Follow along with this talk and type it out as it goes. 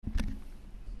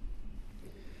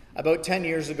About 10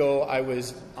 years ago, I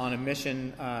was on a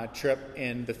mission trip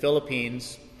in the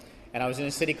Philippines, and I was in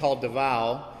a city called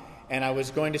Davao, and I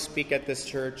was going to speak at this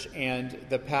church, and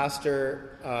the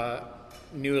pastor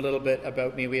knew a little bit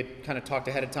about me. We had kind of talked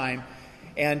ahead of time,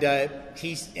 and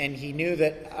he knew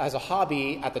that as a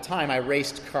hobby at the time, I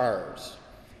raced cars.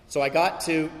 So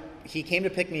he came to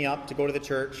pick me up to go to the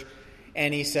church,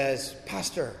 and he says,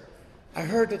 "Pastor, I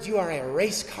heard that you are a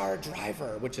race car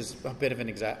driver," which is a bit of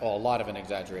a lot of an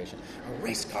exaggeration. A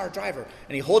race car driver.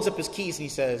 And he holds up his keys and he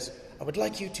says, "I would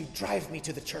like you to drive me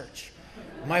to the church.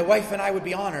 My wife and I would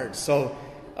be honored." So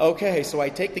I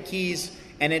take the keys,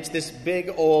 and it's this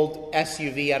big old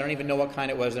SUV. I don't even know what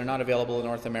kind it was. They're not available in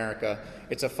North America.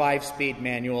 It's a 5-speed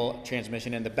manual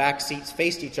transmission, and the back seats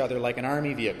faced each other like an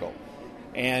army vehicle.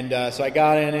 And so I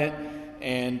got in it.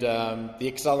 And the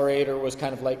accelerator was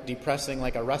kind of like depressing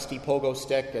like a rusty pogo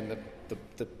stick, and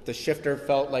the shifter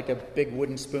felt like a big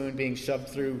wooden spoon being shoved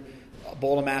through a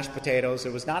bowl of mashed potatoes.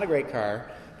 It was not a great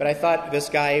car, but I thought this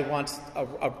guy wants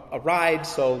a ride,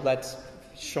 so let's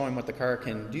show him what the car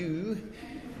can do.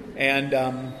 And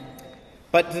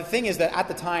but the thing is that at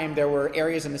the time there were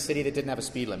areas in the city that didn't have a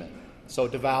speed limit. So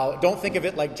Davao, don't think of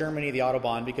it like Germany, the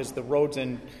Autobahn, because the roads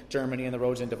in Germany and the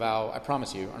roads in Davao, I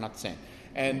promise you, are not the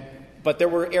same. But there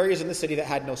were areas in the city that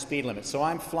had no speed limit. So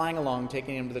I'm flying along,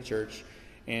 taking him to the church,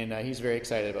 and he's very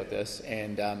excited about this.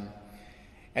 And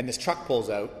this truck pulls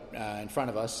out in front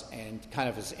of us and kind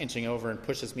of is inching over and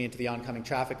pushes me into the oncoming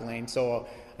traffic lane. So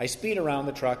I speed around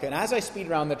the truck, and as I speed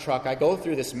around the truck, I go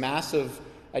through this massive,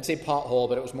 I'd say pothole,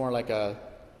 but it was more like a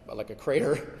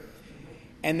crater.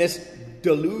 And this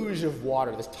deluge of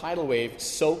water, this tidal wave,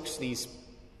 soaks these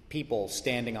people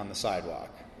standing on the sidewalk.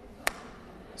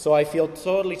 So I feel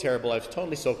totally terrible. I've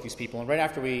totally soaked these people. And right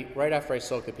after I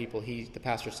soak the people, the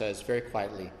pastor says very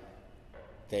quietly,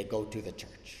 "They go to the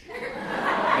church."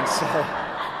 And so,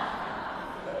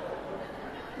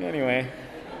 anyway,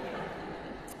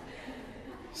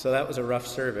 so that was a rough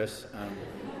service.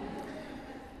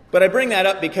 But I bring that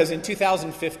up because in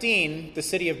 2015, the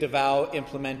city of Davao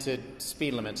implemented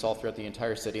speed limits all throughout the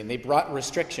entire city, and they brought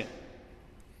restriction.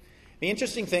 The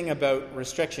interesting thing about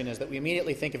restriction is that we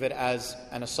immediately think of it as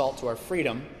an assault to our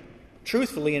freedom.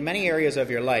 Truthfully, in many areas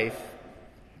of your life,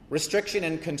 restriction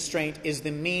and constraint is the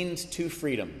means to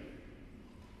freedom.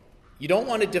 You don't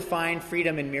want to define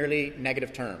freedom in merely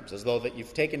negative terms, as though that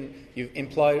you've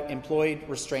employed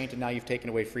restraint and now you've taken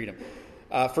away freedom.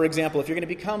 For example, if you're going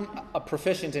to become a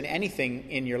proficient in anything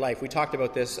in your life, we talked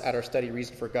about this at our study,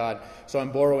 Reason for God, so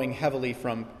I'm borrowing heavily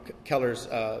from Keller's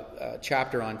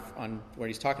chapter on where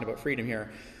he's talking about freedom here.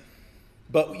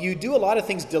 But you do a lot of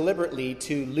things deliberately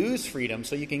to lose freedom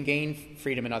so you can gain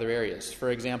freedom in other areas. For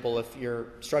example, if you're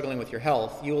struggling with your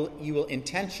health, you will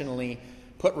intentionally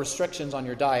put restrictions on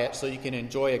your diet so you can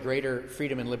enjoy a greater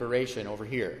freedom and liberation over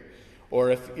here. Or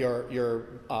if your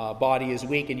body is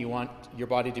weak and you want your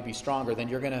body to be stronger, then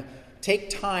you're going to take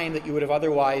time that you would have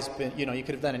otherwise been, you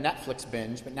could have done a Netflix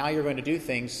binge, but now you're going to do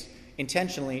things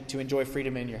intentionally to enjoy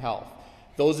freedom in your health.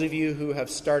 Those of you who have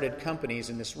started companies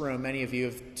in this room, many of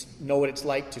you know what it's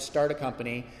like to start a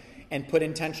company and put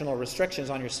intentional restrictions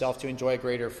on yourself to enjoy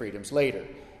greater freedoms later.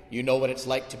 You know what it's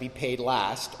like to be paid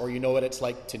last, or you know what it's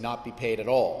like to not be paid at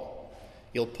all.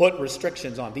 You'll put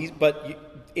restrictions on these,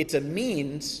 but it's a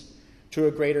means to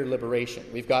a greater liberation.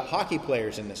 We've got hockey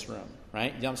players in this room,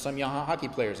 right? Some young hockey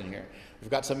players in here.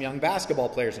 We've got some young basketball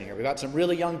players in here. We've got some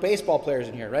really young baseball players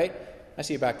in here, right? I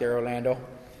see you back there, Orlando.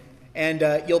 And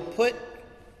you'll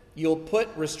put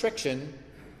restriction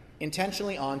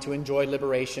intentionally on to enjoy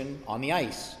liberation on the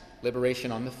ice,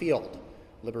 liberation on the field,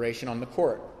 liberation on the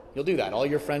court. You'll do that. All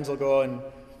your friends will go and,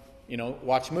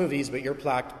 watch movies, but you're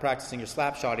practicing your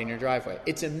slap shot in your driveway.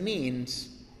 It's a means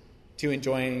to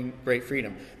enjoying great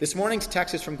freedom. This morning's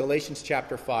text is from Galatians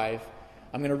chapter 5.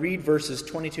 I'm going to read verses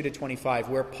 22 to 25,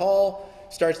 where Paul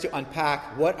starts to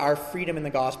unpack what our freedom in the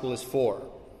gospel is for.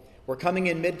 We're coming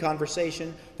in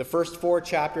mid-conversation. The first 4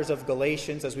 chapters of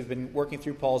Galatians, as we've been working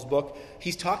through Paul's book,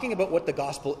 he's talking about what the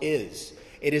gospel is.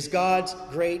 It is God's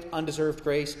great undeserved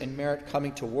grace and merit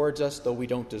coming towards us, though we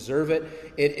don't deserve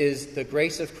it. It is the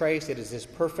grace of Christ. It is his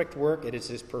perfect work. It is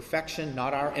his perfection,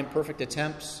 not our imperfect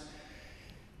attempts.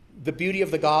 The beauty of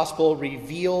the gospel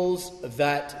reveals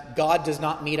that God does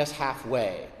not meet us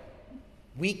halfway.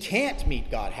 We can't meet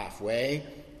God halfway.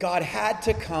 God had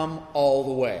to come all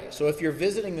the way. So if you're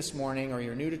visiting this morning, or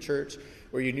you're new to church,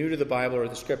 or you're new to the Bible or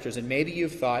the Scriptures, and maybe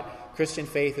you've thought Christian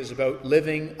faith is about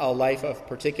living a life of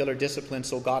particular discipline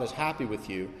so God is happy with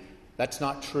you, that's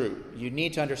not true. You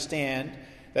need to understand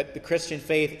that the Christian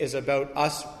faith is about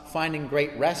us finding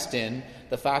great rest in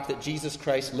the fact that Jesus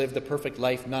Christ lived the perfect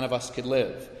life none of us could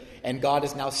live. And God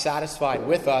is now satisfied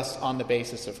with us on the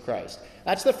basis of Christ.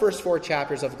 That's the first 4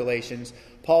 chapters of Galatians.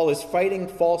 Paul is fighting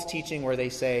false teaching where they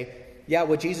say, yeah,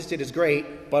 what Jesus did is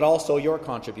great, but also your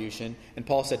contribution. And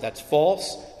Paul said that's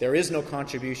false. There is no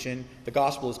contribution. The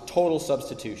gospel is total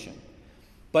substitution.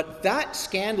 But that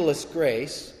scandalous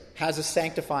grace has a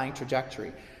sanctifying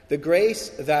trajectory. The grace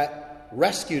that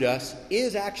rescued us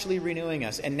is actually renewing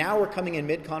us. And now we're coming in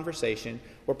mid-conversation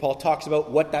where Paul talks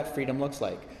about what that freedom looks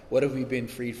like. What have we been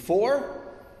freed for?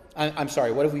 What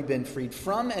have we been freed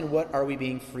from, and what are we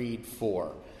being freed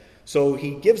for? So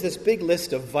he gives this big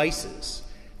list of vices.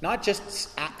 Not just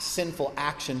sinful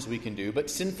actions we can do, but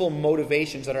sinful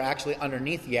motivations that are actually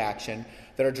underneath the action,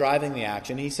 that are driving the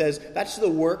action. He says that's the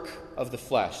work of the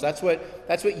flesh. That's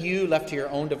what you, left to your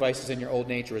own devices and your old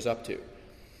nature, is up to.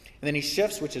 And then he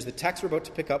shifts, which is the text we're about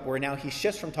to pick up, where now he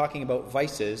shifts from talking about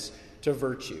vices to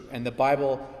virtue. And the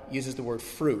Bible uses the word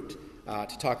fruit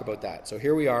to talk about that. So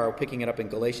here we are, picking it up in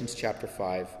Galatians chapter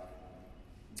 5,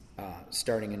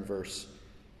 starting in verse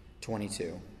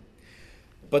 22.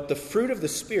 But the fruit of the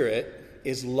Spirit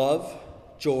is love,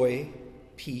 joy,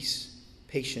 peace,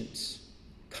 patience,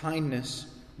 kindness,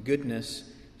 goodness,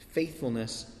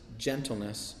 faithfulness,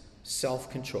 gentleness,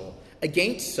 self-control.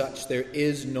 Against such there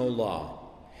is no law.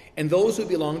 And those who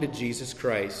belong to Jesus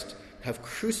Christ have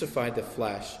crucified the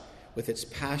flesh with its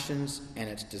passions and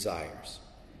its desires.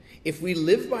 If we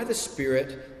live by the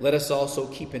Spirit, let us also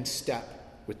keep in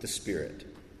step with the Spirit.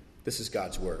 This is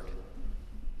God's word.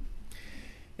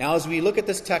 Now, as we look at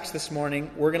this text this morning,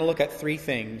 we're going to look at 3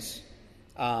 things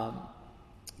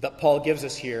that Paul gives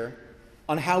us here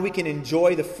on how we can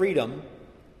enjoy the freedom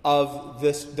of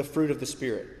the fruit of the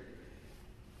Spirit.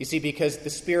 You see, because the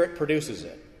Spirit produces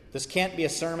it. This can't be a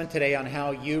sermon today on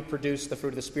how you produce the fruit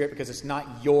of the Spirit, because it's not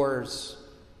yours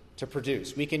to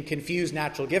produce. We can confuse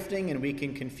natural gifting and we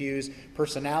can confuse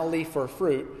personality for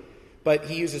fruit, but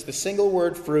he uses the single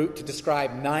word fruit to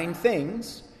describe 9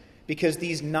 things, because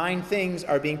these 9 things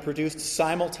are being produced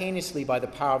simultaneously by the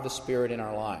power of the Spirit in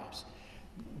our lives.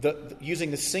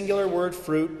 Using the singular word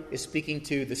fruit is speaking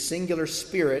to the singular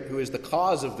Spirit who is the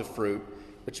cause of the fruit,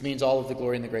 which means all of the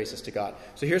glory and the grace is to God.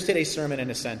 So here's today's sermon in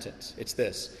a sentence. It's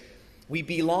this: we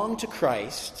belong to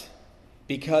Christ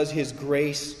because his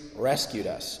grace rescued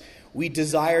us. We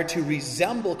desire to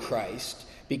resemble Christ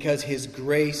because his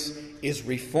grace is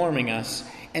reforming us.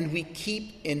 And we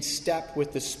keep in step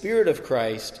with the Spirit of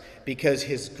Christ because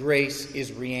his grace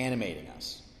is reanimating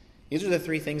us. These are the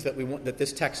 3 things that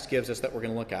this text gives us that we're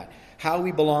going to look at. How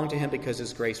we belong to him because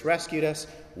his grace rescued us,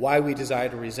 why we desire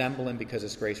to resemble him because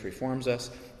his grace reforms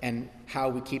us, and how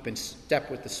we keep in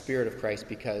step with the Spirit of Christ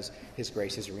because his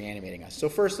grace is reanimating us. So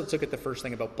first, let's look at the first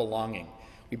thing about belonging.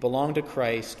 We belong to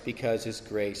Christ because his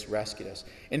grace rescued us.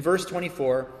 In verse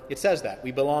 24, it says that.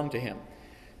 We belong to him.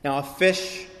 Now, a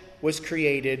fish was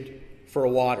created for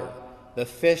water. The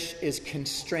fish is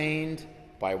constrained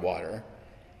by water,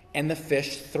 and the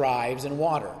fish thrives in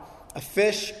water. A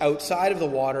fish outside of the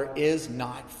water is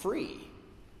not free.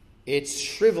 It's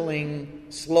shriveling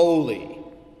slowly.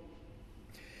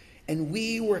 And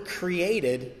we were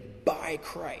created by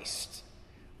Christ.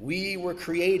 We were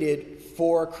created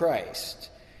for Christ.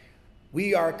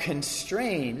 We are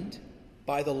constrained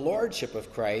by the lordship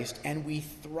of Christ, and we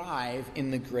thrive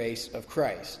in the grace of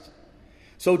Christ.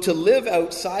 So to live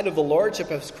outside of the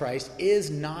lordship of Christ is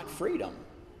not freedom.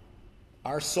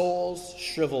 Our souls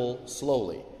shrivel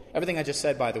slowly. Everything I just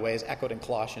said, by the way, is echoed in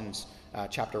Colossians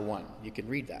chapter 1. You can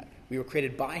read that. We were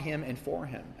created by him and for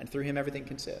him, and through him everything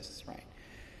consists, right?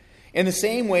 In the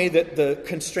same way that the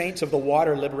constraints of the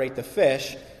water liberate the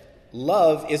fish,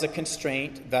 love is a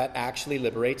constraint that actually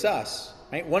liberates us.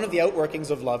 Right? One of the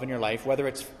outworkings of love in your life, whether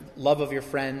it's love of your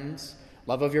friends,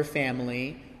 love of your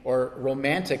family, or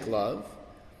romantic love,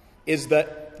 is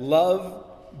that love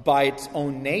by its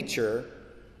own nature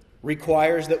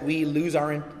requires that we lose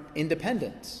our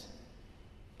independence.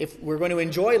 If we're going to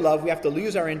enjoy love, we have to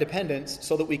lose our independence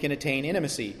so that we can attain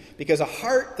intimacy. Because a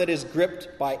heart that is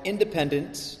gripped by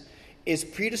independence is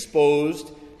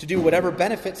predisposed to do whatever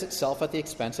benefits itself at the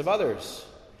expense of others.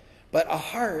 But a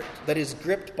heart that is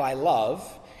gripped by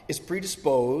love is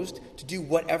predisposed to do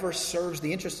whatever serves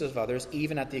the interests of others,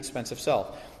 even at the expense of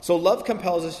self. So love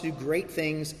compels us to do great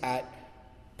things at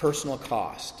personal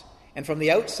cost. And from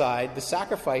the outside, the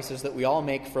sacrifices that we all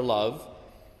make for love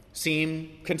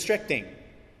seem constricting.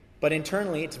 But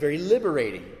internally, it's very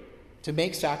liberating to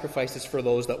make sacrifices for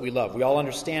those that we love. We all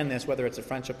understand this, whether it's a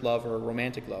friendship love or a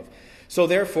romantic love. So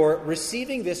therefore,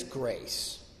 receiving this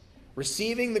grace,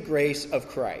 receiving the grace of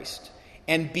Christ,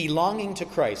 and belonging to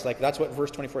Christ. Like that's what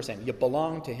verse 24 is saying. You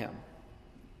belong to him.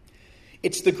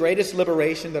 It's the greatest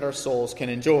liberation that our souls can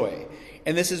enjoy.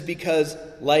 And this is because,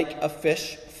 like a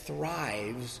fish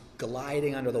thrives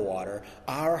gliding under the water,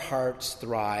 our hearts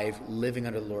thrive living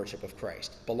under the lordship of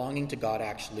Christ. Belonging to God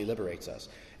actually liberates us.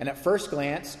 And at first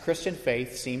glance, Christian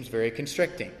faith seems very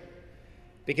constricting.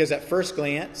 Because at first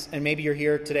glance, and maybe you're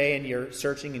here today and you're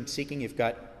searching and seeking, you've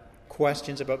got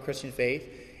questions about Christian faith,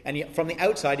 and from the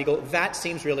outside you go, that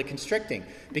seems really constricting.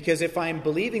 Because if I'm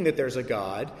believing that there's a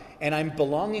God, and I'm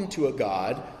belonging to a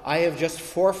God, I have just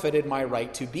forfeited my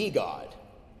right to be God.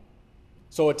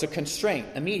 So it's a constraint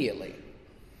immediately.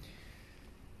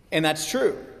 And that's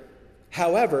true.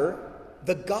 However,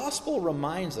 the gospel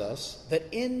reminds us that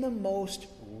in the most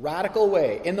radical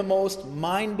way, in the most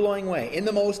mind-blowing way, in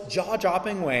the most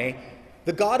jaw-dropping way,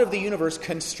 the God of the universe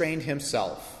constrained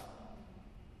himself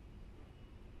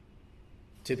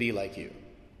to be like you,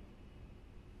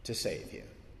 to save you,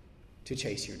 to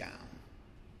chase you down,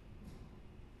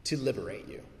 to liberate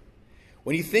you.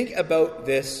 When you think about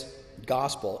this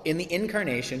gospel, in the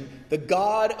incarnation, the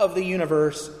God of the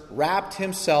universe wrapped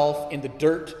himself in the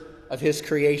dirt of his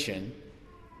creation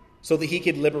so that he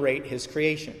could liberate his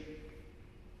creation.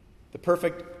 The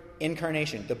perfect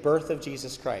incarnation, the birth of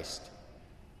Jesus Christ,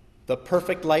 the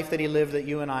perfect life that he lived that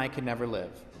you and I could never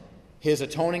live, his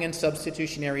atoning and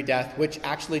substitutionary death, which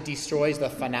actually destroys the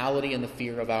finality and the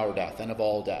fear of our death and of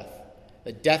all death.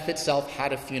 The death itself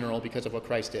had a funeral because of what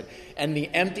Christ did. And the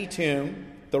empty tomb,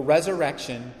 the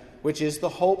resurrection, which is the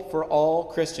hope for all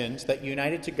Christians that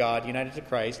united to God, united to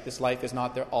Christ, this life is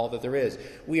not all that there is.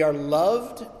 We are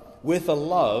loved with a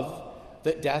love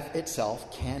that death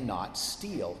itself cannot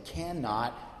steal,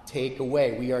 cannot take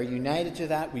away. We are united to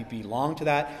that, we belong to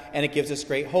that, and it gives us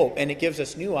great hope. And it gives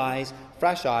us new eyes,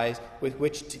 fresh eyes, with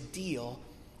which to deal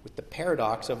with the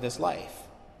paradox of this life,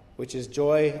 which is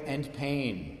joy and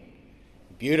pain,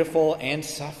 beautiful and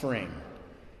suffering,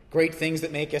 great things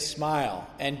that make us smile,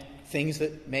 and things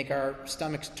that make our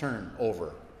stomachs turn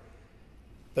over.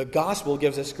 The gospel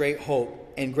gives us great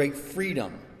hope and great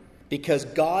freedom because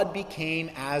God became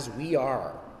as we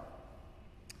are,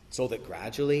 so that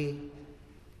gradually,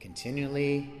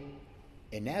 continually,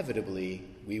 inevitably,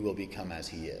 we will become as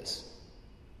he is.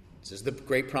 This is the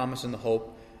great promise and the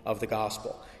hope of the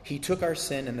gospel. He took our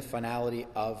sin and the finality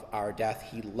of our death.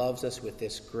 He loves us with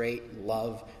this great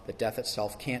love that death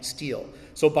itself can't steal.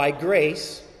 So by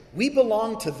grace, we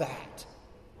belong to that.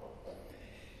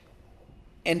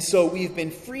 And so we've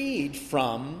been freed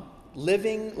from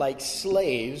living like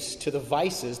slaves to the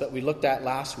vices that we looked at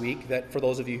last week, that for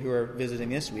those of you who are visiting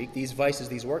this week, these vices,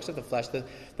 these works of the flesh,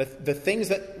 the things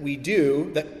that we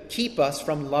do that keep us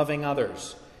from loving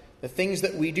others, the things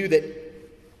that we do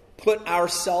that put our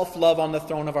self-love on the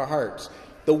throne of our hearts,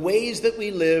 the ways that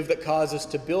we live that cause us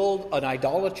to build an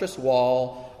idolatrous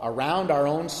wall around our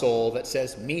own soul that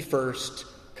says, me first,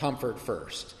 comfort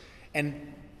first.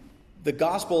 And the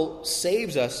gospel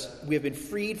saves us. We have been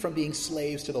freed from being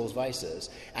slaves to those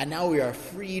vices. And now we are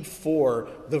freed for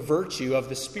the virtue of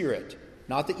the Spirit.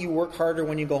 Not that you work harder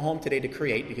when you go home today to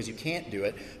create, because you can't do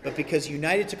it, but because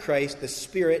united to Christ, the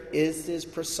Spirit is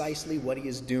precisely what he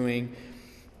is doing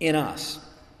in us.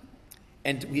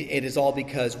 And it is all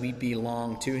because we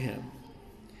belong to him.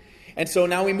 And so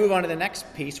now we move on to the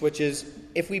next piece, which is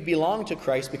if we belong to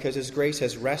Christ because his grace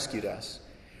has rescued us,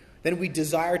 then we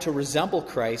desire to resemble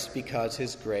Christ because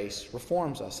his grace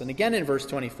reforms us. And again in verse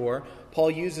 24,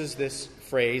 Paul uses this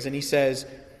phrase and he says,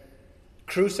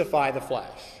 crucify the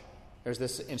flesh. There's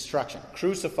this instruction,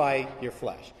 crucify your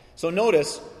flesh. So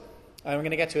notice, I'm going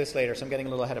to get to this later, so I'm getting a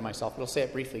little ahead of myself, but I'll say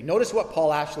it briefly. Notice what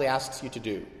Paul actually asks you to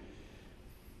do.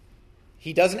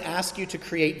 He doesn't ask you to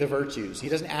create the virtues. He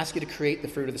doesn't ask you to create the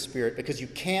fruit of the Spirit because you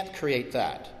can't create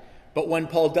that. But when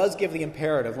Paul does give the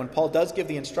imperative, when Paul does give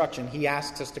the instruction, he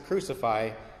asks us to crucify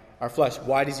our flesh.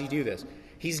 Why does he do this?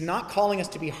 He's not calling us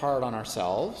to be hard on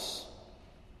ourselves.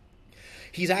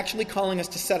 He's actually calling us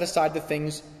to set aside the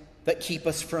things that keep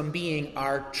us from being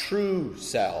our true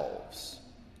selves.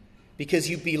 Because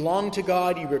you belong to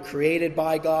God, you were created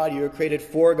by God, you were created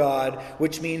for God,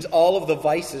 which means all of the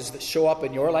vices that show up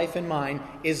in your life and mine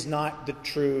is not the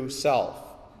true self.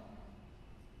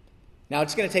 Now,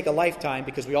 it's going to take a lifetime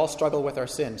because we all struggle with our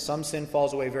sin. Some sin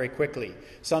falls away very quickly.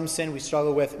 Some sin we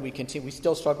struggle with, we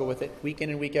still struggle with it week in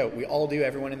and week out. We all do,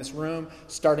 everyone in this room,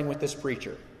 starting with this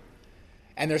preacher.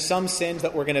 And there's some sins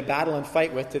that we're going to battle and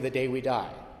fight with to the day we die.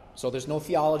 So there's no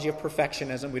theology of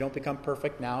perfectionism. We don't become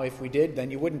perfect now. If we did,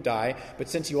 then you wouldn't die. But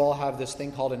since you all have this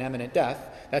thing called an imminent death,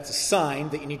 that's a sign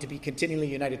that you need to be continually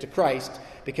united to Christ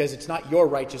because it's not your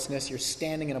righteousness. You're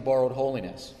standing in a borrowed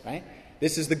holiness, right?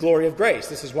 This is the glory of grace.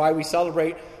 This is why we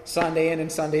celebrate Sunday in and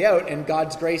Sunday out, and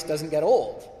God's grace doesn't get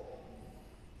old,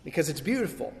 because it's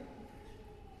beautiful.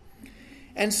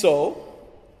 And so,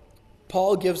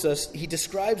 Paul he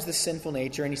describes the sinful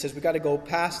nature, and he says we've got to go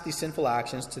past these sinful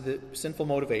actions to the sinful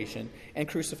motivation and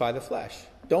crucify the flesh.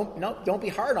 Don't be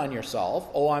hard on yourself.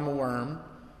 Oh, I'm a worm.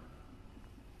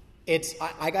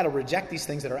 I got to reject these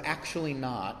things that are actually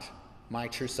not my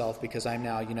true self, because I'm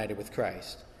now united with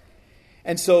Christ.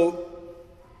 And so,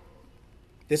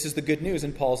 this is the good news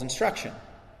in Paul's instruction.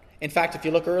 In fact, if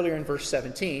you look earlier in verse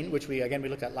 17, which we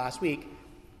looked at last week,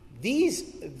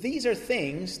 these are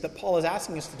things that Paul is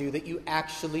asking us to do that you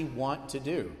actually want to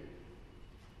do.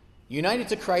 United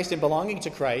to Christ and belonging to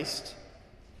Christ,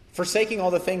 forsaking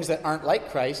all the things that aren't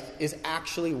like Christ, is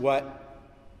actually what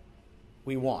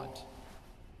we want.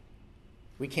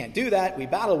 We can't do that. We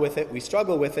battle with it. We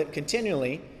struggle with it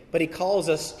continually, but he calls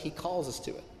us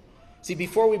to it. See,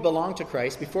 before we belong to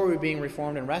Christ, before we're being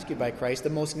reformed and rescued by Christ, the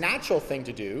most natural thing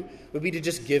to do would be to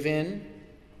just give in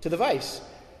to the vice.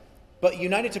 But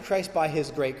united to Christ by his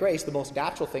great grace, the most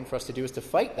natural thing for us to do is to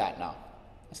fight that now.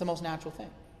 That's the most natural thing.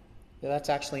 That's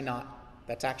actually not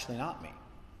me.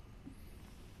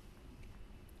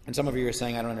 And some of you are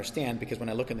saying, I don't understand, because when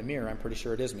I look in the mirror, I'm pretty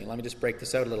sure it is me. Let me just break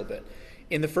this out a little bit.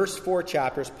 In the first 4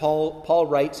 chapters, Paul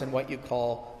writes in what you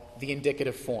call the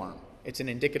indicative form. It's an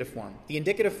indicative form. The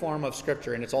indicative form of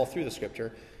Scripture, and it's all through the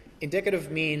Scripture,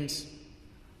 indicative means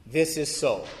this is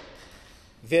so.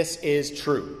 This is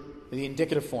true. The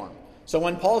indicative form. So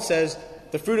when Paul says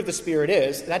the fruit of the Spirit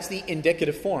is, that's the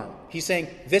indicative form. He's saying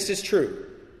this is true.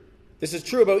 This is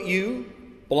true about you,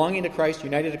 belonging to Christ,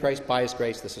 united to Christ by his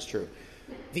grace. This is true.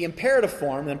 The imperative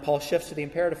form, then Paul shifts to the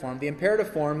imperative form. The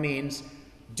imperative form means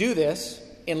do this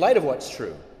in light of what's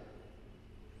true.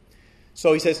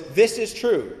 So he says, this is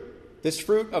true. This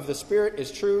fruit of the Spirit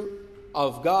is true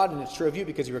of God, and it's true of you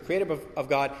because you were created of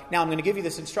God. Now I'm going to give you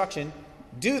this instruction.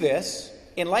 Do this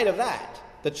in light of that.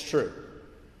 That's true.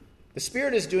 The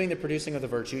Spirit is doing the producing of the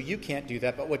virtue. You can't do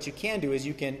that, but what you can do is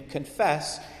you can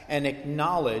confess and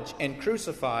acknowledge and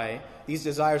crucify these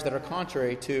desires that are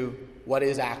contrary to what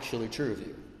is actually true of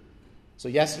you. So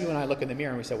yes, you and I look in the mirror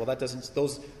and we say, well, that doesn't,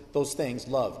 those things,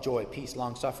 love, joy, peace,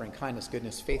 long-suffering, kindness,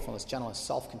 goodness, faithfulness, gentleness,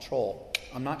 self-control,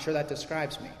 I'm not sure that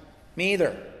describes me. Me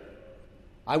either.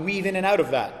 I weave in and out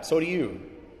of that. So do you.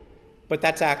 But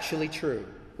that's actually true,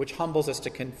 which humbles us to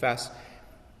confess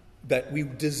that we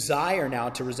desire now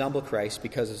to resemble Christ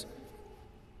because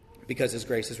his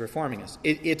grace is reforming us.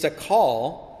 It's a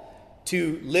call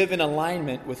to live in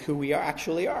alignment with who we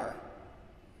actually are.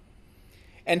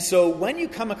 And so when you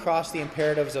come across the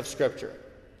imperatives of Scripture,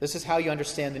 this is how you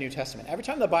understand the New Testament. Every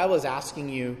time the Bible is asking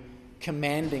you,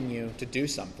 commanding you to do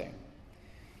something,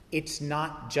 it's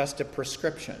not just a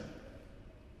prescription.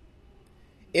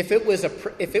 If it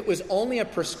was only a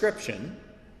prescription,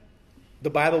 the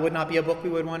Bible would not be a book we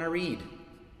would want to read.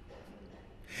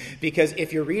 Because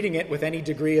if you're reading it with any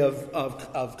degree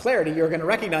of clarity, you're going to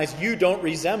recognize you don't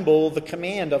resemble the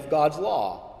command of God's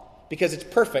law. Because it's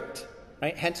perfect,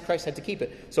 right? Hence Christ had to keep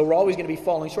it. So we're always going to be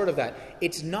falling short of that.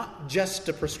 It's not just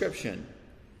a prescription.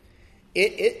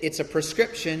 It's a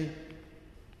prescription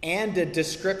and a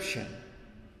description.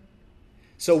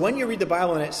 So when you read the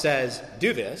Bible and it says,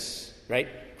 do this, right?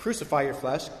 Crucify your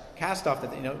flesh, cast off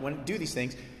do these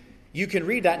things. You can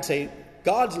read that and say,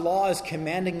 God's law is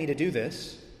commanding me to do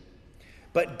this,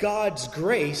 but God's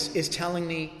grace is telling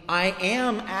me I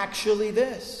am actually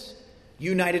this,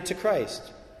 united to Christ.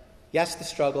 Yes, the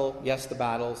struggle, yes, the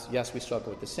battles, yes, we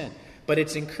struggle with the sin. But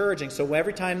it's encouraging. So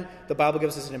every time the Bible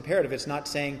gives us an imperative, it's not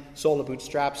saying, sola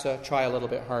bootstrapsa, try a little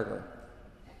bit harder.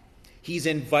 He's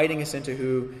inviting us into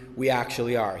who we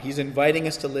actually are. He's inviting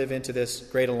us to live into this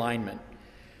great alignment.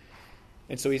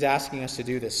 And so he's asking us to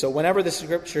do this. So whenever the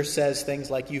Scripture says things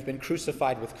like you've been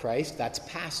crucified with Christ, that's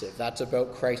passive. That's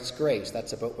about Christ's grace.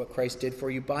 That's about what Christ did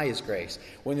for you by his grace.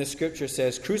 When the Scripture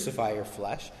says crucify your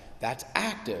flesh, that's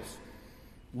active.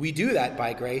 We do that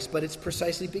by grace, but it's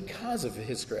precisely because of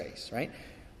his grace, right?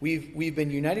 We've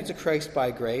been united to Christ by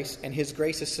grace, and his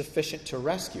grace is sufficient to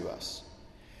rescue us.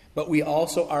 But we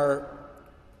also are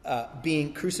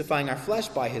crucifying our flesh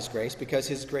by his grace, because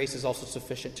his grace is also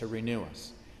sufficient to renew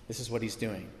us. This is what he's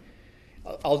doing.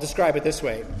 I'll describe it this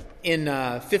way. In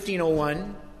 1501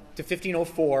 to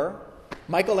 1504,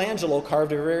 Michelangelo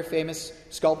carved a very famous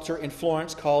sculpture in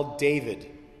Florence called David.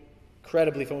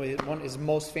 Incredibly famous, one of his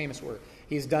most famous works.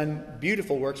 He's done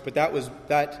beautiful works, but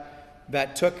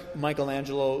that took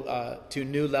Michelangelo to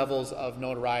new levels of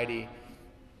notoriety.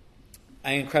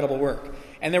 An incredible work.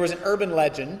 And there was an urban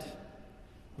legend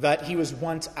that he was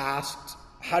once asked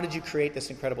how did you create this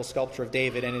incredible sculpture of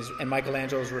David? And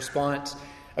Michelangelo's response,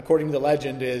 according to the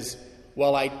legend, is,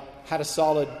 well, I had a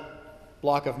solid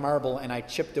block of marble and I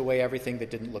chipped away everything that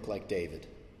didn't look like David.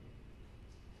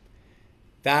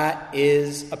 That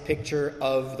is a picture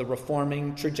of the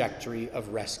reforming trajectory of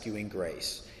rescuing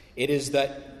grace. It is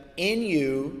that in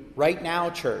you, right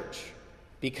now, church,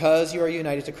 because you are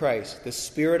united to Christ, the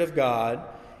Spirit of God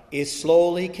is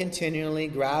slowly, continually,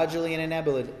 gradually, and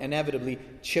inevitably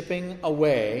chipping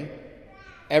away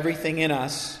everything in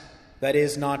us that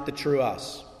is not the true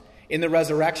us. In the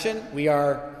resurrection, we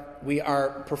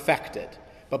are perfected.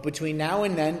 But between now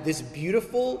and then, this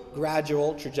beautiful,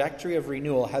 gradual trajectory of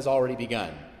renewal has already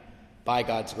begun by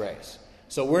God's grace.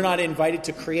 So we're not invited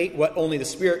to create what only the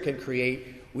Spirit can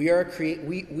create. We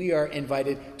are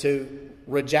invited to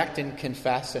reject and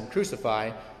confess and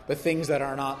crucify the things that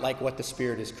are not like what the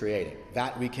Spirit is creating.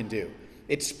 That we can do.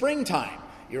 It's springtime.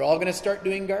 You're all going to start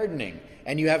doing gardening.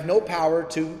 And you have no power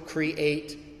to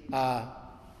create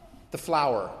the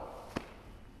flower.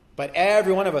 But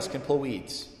every one of us can pull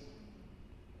weeds.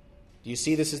 Do you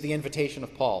see this is the invitation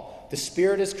of Paul? The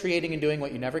Spirit is creating and doing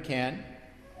what you never can,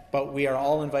 but we are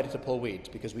all invited to pull weeds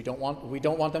because we don't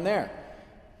want them there.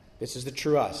 This is the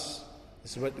true us.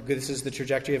 This is the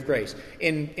trajectory of grace.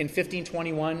 In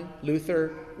 1521,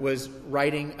 Luther was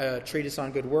writing a treatise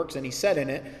on good works, and he said in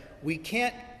it, we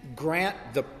can't grant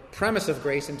the premise of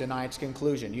grace and deny its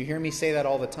conclusion. You hear me say that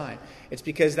all the time. It's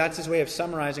because that's his way of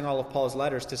summarizing all of Paul's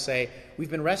letters to say,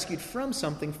 we've been rescued from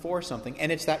something for something,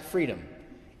 and it's that freedom.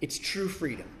 It's true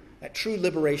freedom, that true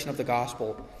liberation of the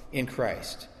gospel in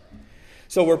Christ.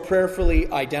 So we're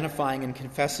prayerfully identifying and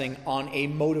confessing on a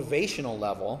motivational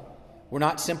level. We're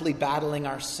not simply battling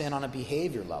our sin on a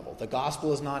behavior level. The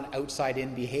gospel is not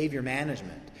outside-in behavior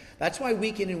management. That's why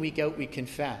week in and week out we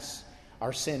confess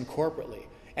our sin corporately.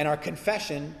 And our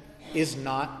confession is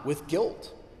not with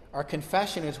guilt. Our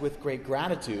confession is with great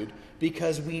gratitude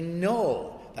because we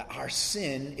know that our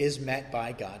sin is met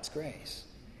by God's grace.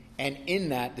 And in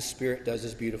that, the Spirit does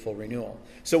his beautiful renewal.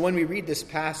 So when we read this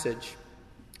passage,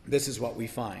 this is what we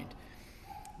find.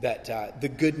 That the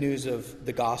good news of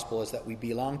the gospel is that we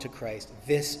belong to Christ.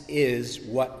 This is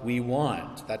what we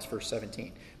want. That's verse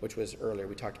 17, which was earlier.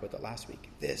 We talked about that last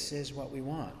week. This is what we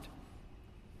want.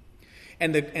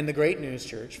 And the great news,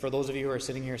 church, for those of you who are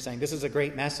sitting here saying, this is a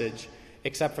great message,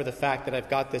 except for the fact that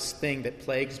I've got this thing that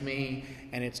plagues me,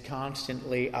 and it's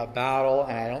constantly a battle,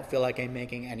 and I don't feel like I'm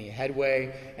making any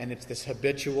headway, and it's this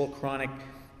habitual, chronic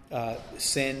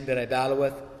sin that I battle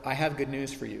with. I have good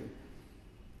news for you.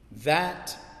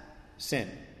 That sin,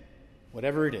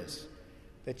 whatever it is,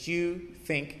 that you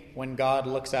think when God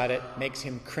looks at it makes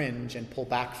him cringe and pull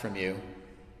back from you,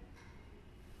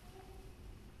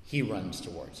 he runs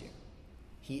towards you.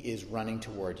 He is running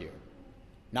toward you.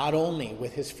 Not only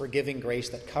with his forgiving grace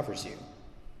that covers you,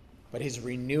 but his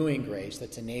renewing grace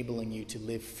that's enabling you to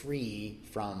live free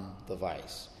from the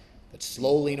vice. That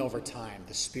slowly and over time,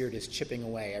 the Spirit is chipping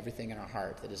away everything in our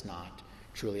heart that is not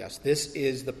truly us. This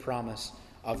is the promise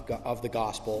of the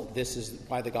gospel. This is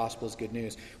why the gospel is good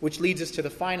news. Which leads us to the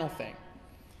final thing.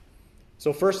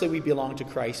 So firstly, we belong to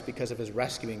Christ because of his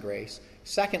rescuing grace.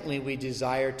 Secondly, we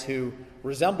desire to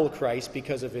resemble Christ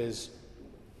because of his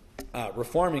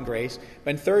reforming grace.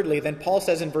 And thirdly, then Paul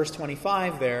says in verse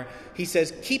 25 there, he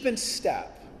says, keep in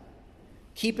step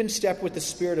with the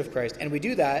Spirit of Christ. And we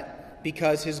do that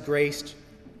because his grace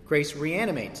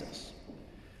reanimates us.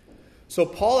 So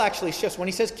Paul actually shifts. When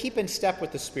he says keep in step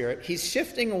with the Spirit, he's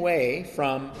shifting away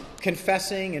from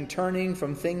confessing and turning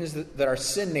from things that our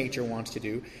sin nature wants to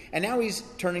do. And now he's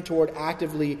turning toward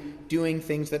actively doing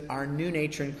things that our new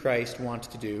nature in Christ wants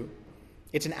to do.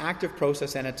 It's an active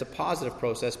process and it's a positive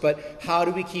process. But how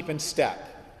do we keep in step?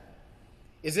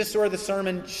 Is this where the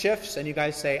sermon shifts and you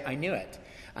guys say, I knew it.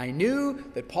 I knew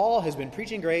that Paul has been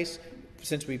preaching grace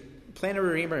since we planted a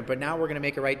Redeemer, but now we're going to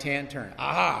make a right-hand turn.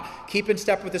 Aha! Keep in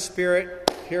step with the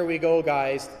Spirit. Here we go,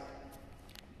 guys.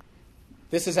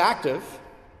 This is active.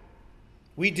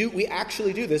 We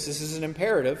actually do this. This is an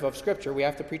imperative of Scripture. We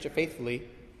have to preach it faithfully.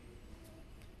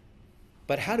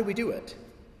 But how do we do it?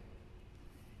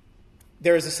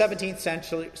 There is a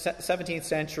 17th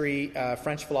century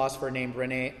French philosopher named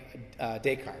René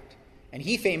Descartes. And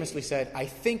he famously said, I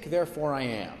think, therefore I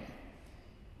am.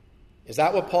 Is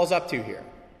that what Paul's up to here?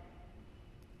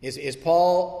 Is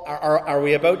Paul, are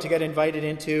we about to get invited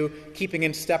into keeping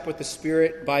in step with the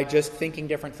Spirit by just thinking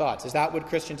different thoughts? Is that what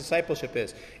Christian discipleship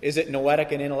is? Is it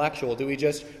noetic and intellectual? Do we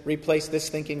just replace this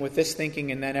thinking with this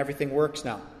thinking and then everything works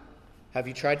now? Have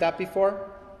you tried that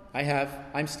before? I have.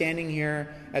 I'm standing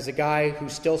here as a guy who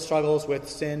still struggles with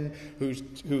sin,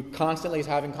 who constantly is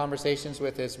having conversations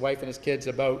with his wife and his kids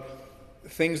about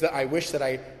things that I wish that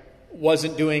I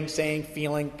wasn't doing, saying,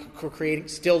 feeling, creating,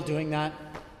 still doing that.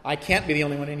 I can't be the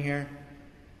only one in here.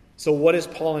 So what is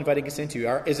Paul inviting us into?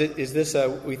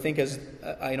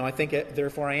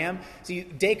 Therefore I am? See,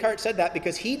 Descartes said that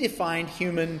because he defined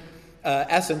human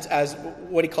essence as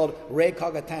what he called re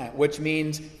cognitant, which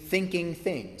means thinking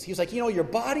things. He was like, your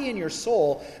body and your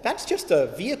soul, that's just a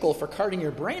vehicle for carting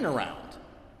your brain around.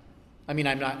 I mean,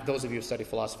 those of you who study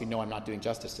philosophy know I'm not doing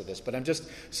justice to this, but I'm just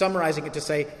summarizing it to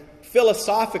say,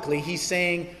 philosophically, he's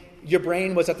saying your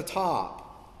brain was at the top.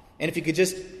 And if you could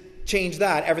just change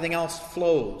that, everything else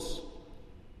flows.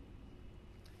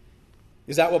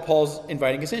 Is that what Paul's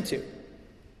inviting us into?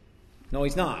 No,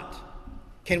 he's not.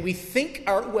 Can we think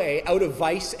our way out of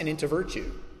vice and into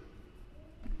virtue?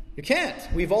 You can't.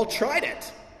 We've all tried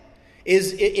it.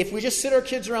 If we just sit our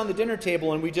kids around the dinner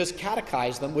table and we just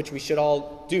catechize them, which we should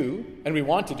all do, and we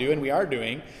want to do, and we are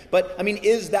doing, but,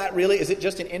 is it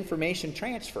just an information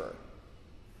transfer?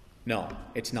 No,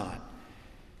 it's not.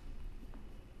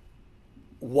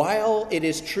 While it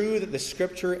is true that the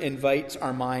Scripture invites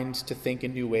our minds to think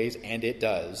in new ways, and it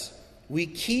does, we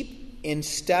keep in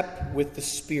step with the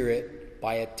Spirit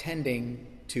by attending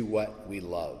to what we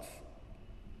love.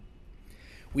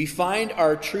 We find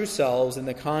our true selves in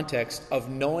the context of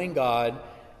knowing God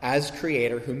as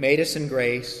Creator who made us in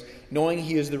grace, knowing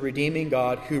He is the redeeming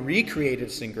God who recreated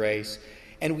us in grace,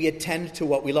 and we attend to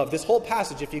what we love. This whole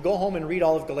passage, if you go home and read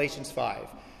all of Galatians 5,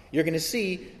 you're going to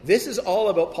see this is all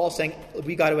about Paul saying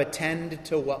we got to attend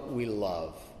to what we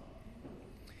love.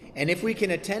 And if we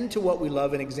can attend to what we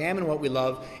love and examine what we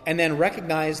love and then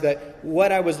recognize that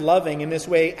what I was loving in this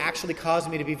way actually caused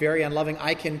me to be very unloving,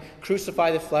 I can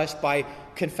crucify the flesh by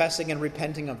confessing and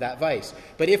repenting of that vice.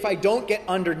 But if I don't get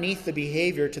underneath the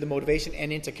behavior to the motivation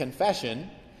and into confession,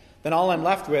 then all I'm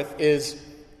left with is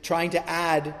trying to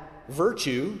add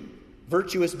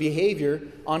virtuous behavior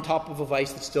on top of a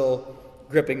vice that's still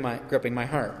gripping my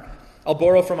heart. I'll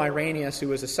borrow from Irenaeus, who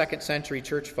was a 2nd century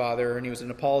church father, and he was an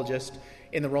apologist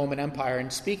in the Roman Empire.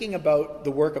 And speaking about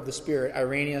the work of the Spirit,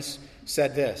 Irenaeus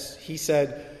said this. He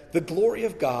said, "The glory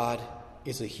of God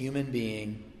is a human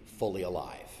being fully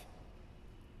alive."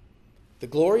 The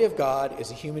glory of God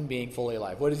is a human being fully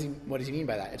alive. What does he mean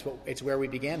by that? It's where we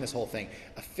began this whole thing.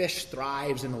 A fish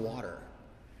thrives in the water.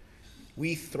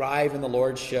 We thrive in the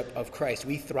lordship of Christ.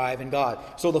 We thrive in God.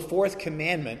 So the 4th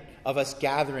commandment of us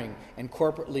gathering and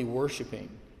corporately worshiping,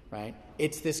 right?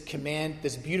 It's this command,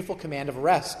 this beautiful command of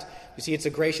rest. You see, it's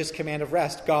a gracious command of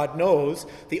rest. God knows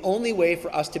the only way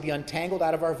for us to be untangled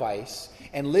out of our vice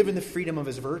and live in the freedom of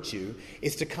His virtue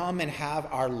is to come and have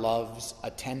our loves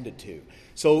attended to.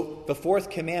 So the 4th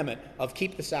commandment of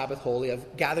keep the Sabbath holy,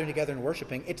 of gathering together and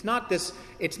worshiping, it's not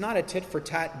a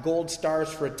tit-for-tat gold stars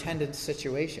for attendance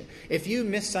situation. If you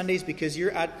miss Sundays because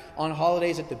you're on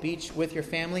holidays at the beach with your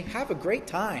family, have a great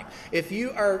time. If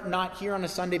you are not here on a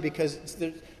Sunday because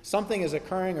something is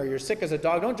occurring or you're sick as a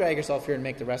dog, don't drag yourself here and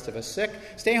make the rest of us sick.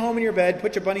 Stay home in your bed,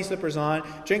 put your bunny slippers on,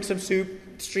 drink some soup,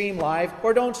 stream live,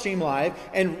 or don't stream live,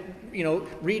 and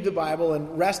read the Bible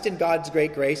and rest in God's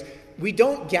great grace. We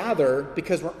don't gather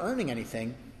because we're earning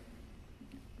anything.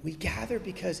 We gather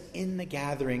because in the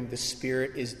gathering, the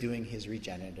Spirit is doing His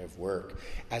regenerative work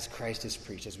as Christ is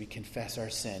preached, as we confess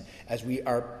our sin, as we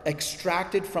are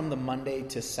extracted from the Monday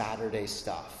to Saturday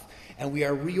stuff, and we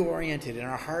are reoriented, and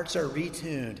our hearts are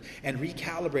retuned and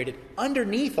recalibrated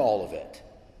underneath all of it.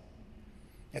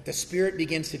 That the Spirit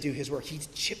begins to do His work. He's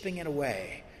chipping it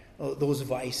away, those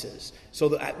vices, so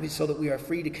that we are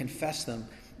free to confess them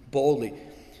boldly.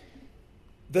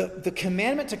 The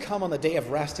commandment to come on the day of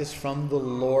rest is from the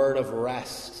Lord of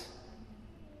rest.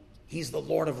 He's the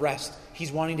Lord of rest.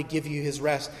 He's wanting to give you His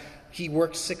rest. He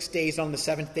worked 6 days. On the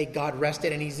 7th day, God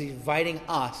rested, and He's inviting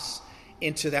us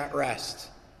into that rest.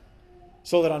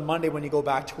 So that on Monday, when you go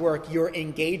back to work, you're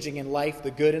engaging in life,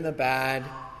 the good and the bad,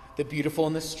 the beautiful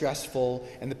and the stressful,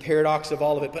 and the paradox of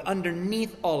all of it. But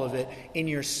underneath all of it, in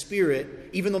your spirit,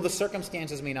 even though the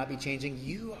circumstances may not be changing,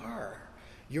 you are.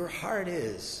 Your heart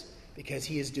is. Because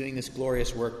He is doing this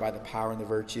glorious work by the power and the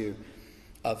virtue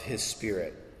of His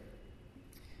Spirit.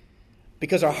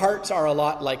 Because our hearts are a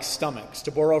lot like stomachs.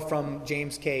 To borrow from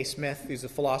James K. Smith, who's a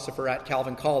philosopher at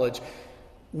Calvin College,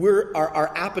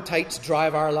 our appetites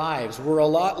drive our lives. We're a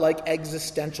lot like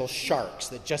existential sharks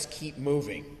that just keep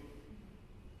moving.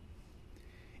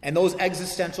 And those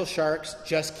existential sharks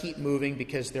just keep moving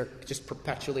because they're just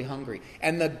perpetually hungry.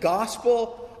 And the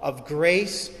gospel of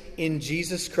grace in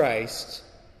Jesus Christ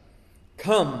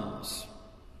comes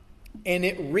and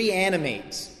it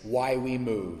reanimates why we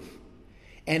move.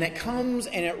 And it comes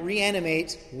and it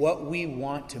reanimates what we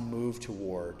want to move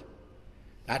toward.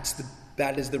 That's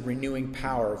that is the renewing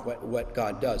power of what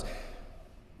God does.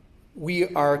 We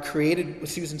are created,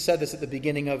 Susan said this at the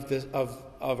beginning of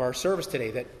our service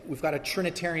today, that we've got a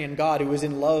Trinitarian God who was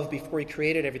in love before he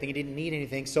created everything. He didn't need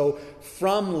anything. So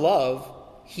from love,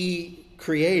 he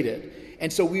created.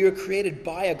 And so we were created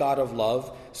by a God of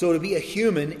love. So to be a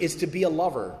human is to be a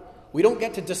lover. We don't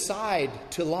get to decide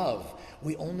to love.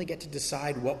 We only get to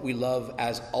decide what we love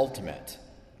as ultimate.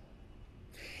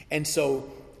 And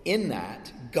so in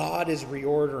that, God is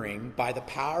reordering by the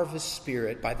power of his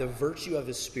Spirit, by the virtue of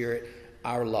his Spirit,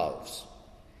 our loves.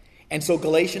 And so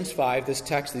Galatians 5, this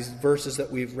text, these verses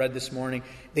that we've read this morning,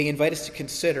 they invite us to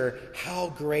consider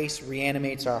how grace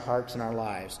reanimates our hearts and our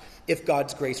lives. If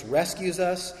God's grace rescues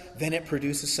us, then it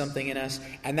produces something in us,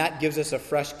 and that gives us a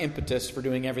fresh impetus for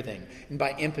doing everything. And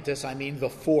by impetus, I mean the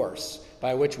force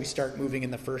by which we start moving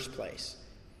in the first place.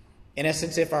 In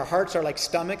essence, if our hearts are like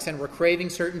stomachs and we're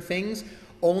craving certain things,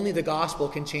 only the gospel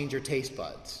can change your taste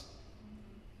buds.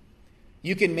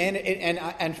 You can manage,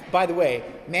 and by the way,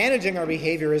 managing our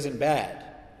behavior isn't bad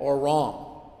or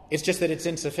wrong. It's just that it's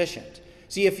insufficient.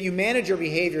 See, if you manage your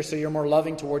behavior so you're more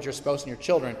loving towards your spouse and your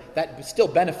children, that still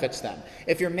benefits them.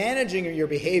 If you're managing your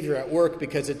behavior at work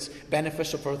because it's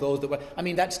beneficial for those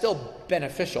that's still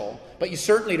beneficial, but you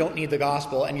certainly don't need the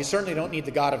gospel, and you certainly don't need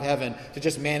the God of heaven to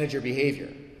just manage your behavior.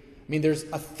 I mean, there's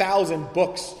 1,000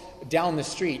 books down the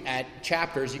street at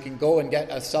Chapters. You can go and get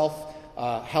a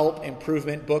self-help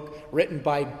improvement book written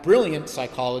by brilliant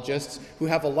psychologists who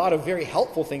have a lot of very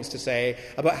helpful things to say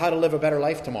about how to live a better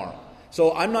life tomorrow.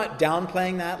 So I'm not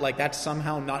downplaying that like that's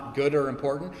somehow not good or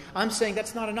important. I'm saying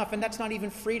that's not enough, and that's not even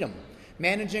freedom.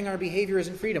 Managing our behavior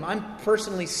isn't freedom. I'm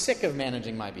personally sick of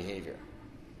managing my behavior.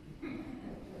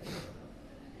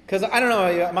 Because, I don't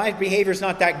know, my behavior's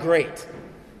not that great.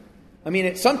 I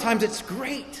mean, sometimes it's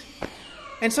great,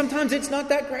 and sometimes it's not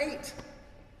that great.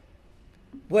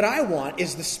 What I want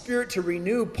is the Spirit to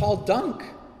renew Paul Dunk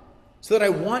so that I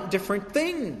want different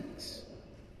things.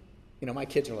 My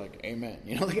kids are like, amen.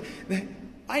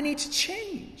 I need to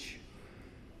change.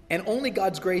 And only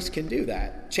God's grace can do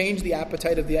that. Change the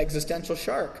appetite of the existential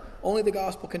shark. Only the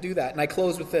gospel can do that. And I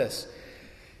close with this.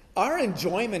 Our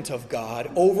enjoyment of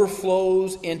God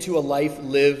overflows into a life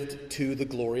lived to the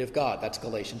glory of God. That's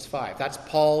Galatians 5. That's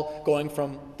Paul going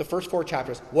from the first 4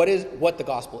 chapters, what the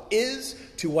gospel is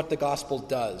to what the gospel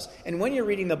does. And when you're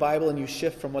reading the Bible and you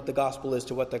shift from what the gospel is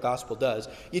to what the gospel does,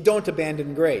 you don't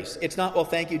abandon grace. It's not, well,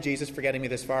 thank you, Jesus, for getting me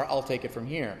this far. I'll take it from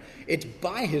here. It's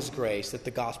by his grace that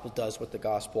the gospel does what the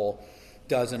gospel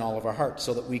does in all of our hearts,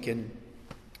 so that we can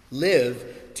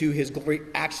live to his glory,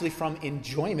 actually from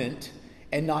enjoyment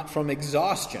and not from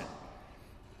exhaustion.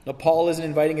 Now, Paul isn't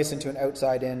inviting us into an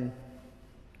outside-in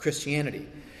Christianity.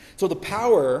 So the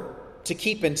power to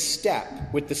keep in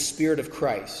step with the Spirit of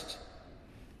Christ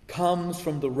comes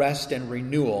from the rest and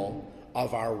renewal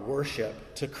of our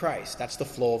worship to Christ. That's the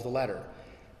flow of the letter.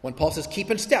 When Paul says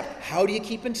keep in step, how do you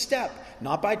keep in step?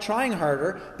 Not by trying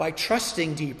harder, by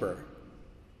trusting deeper.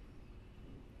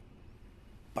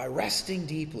 By resting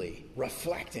deeply,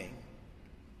 reflecting,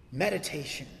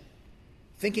 meditation.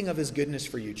 Thinking of his goodness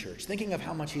for you, church. Thinking of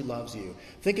how much he loves you.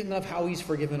 Thinking of how he's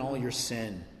forgiven all your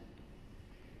sin.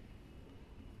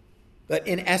 But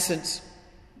in essence,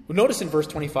 notice in verse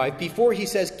 25, before he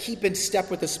says keep in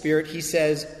step with the Spirit, he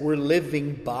says we're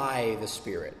living by the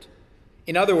Spirit.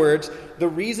 In other words, the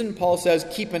reason Paul says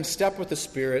keep in step with the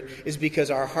Spirit is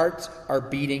because our hearts are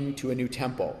beating to a new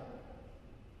tempo.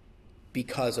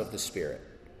 Because of the Spirit.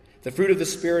 The fruit of the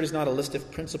Spirit is not a list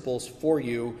of principles for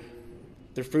you.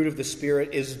 The fruit of the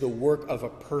Spirit is the work of a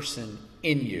person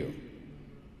in you.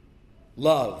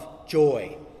 Love,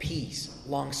 joy, peace,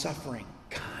 long-suffering,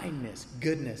 kindness,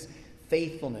 goodness,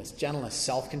 faithfulness, gentleness,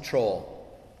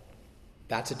 self-control.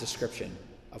 That's a description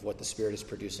of what the Spirit is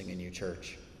producing in you,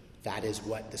 church. That is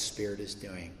what the Spirit is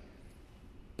doing.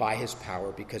 By his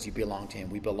power, because you belong to him.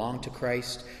 We belong to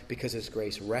Christ because his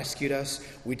grace rescued us.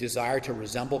 We desire to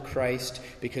resemble Christ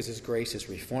because his grace is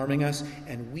reforming us.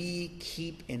 And we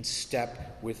keep in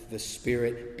step with the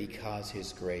Spirit because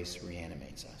his grace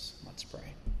reanimates us. Let's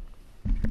pray.